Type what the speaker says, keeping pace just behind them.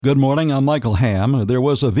Good morning, I'm Michael Ham. There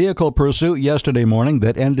was a vehicle pursuit yesterday morning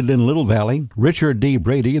that ended in Little Valley. Richard D.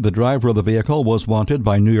 Brady, the driver of the vehicle, was wanted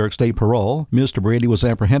by New York State Parole. Mr. Brady was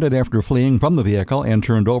apprehended after fleeing from the vehicle and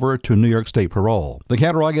turned over to New York State Parole. The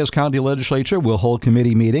Cattaraugus County Legislature will hold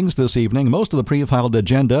committee meetings this evening. Most of the pre-filed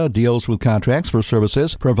agenda deals with contracts for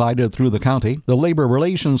services provided through the county. The Labor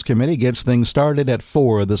Relations Committee gets things started at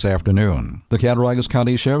 4 this afternoon. The Cattaraugus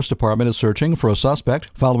County Sheriff's Department is searching for a suspect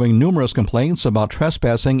following numerous complaints about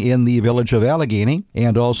trespassing in the village of Allegheny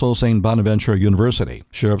and also St. Bonaventure University.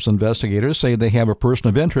 Sheriff's investigators say they have a person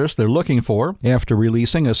of interest they're looking for after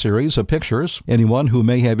releasing a series of pictures. Anyone who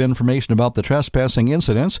may have information about the trespassing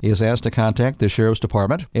incidents is asked to contact the Sheriff's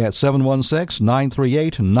Department at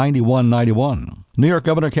 716-938-9191. New York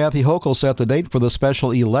Governor Kathy Hochul set the date for the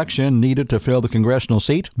special election needed to fill the congressional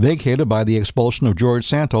seat vacated by the expulsion of George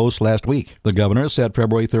Santos last week. The governor set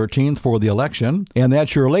February 13th for the election. And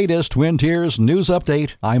that's your latest Twin Tiers news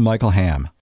update. I'm Michael Ham.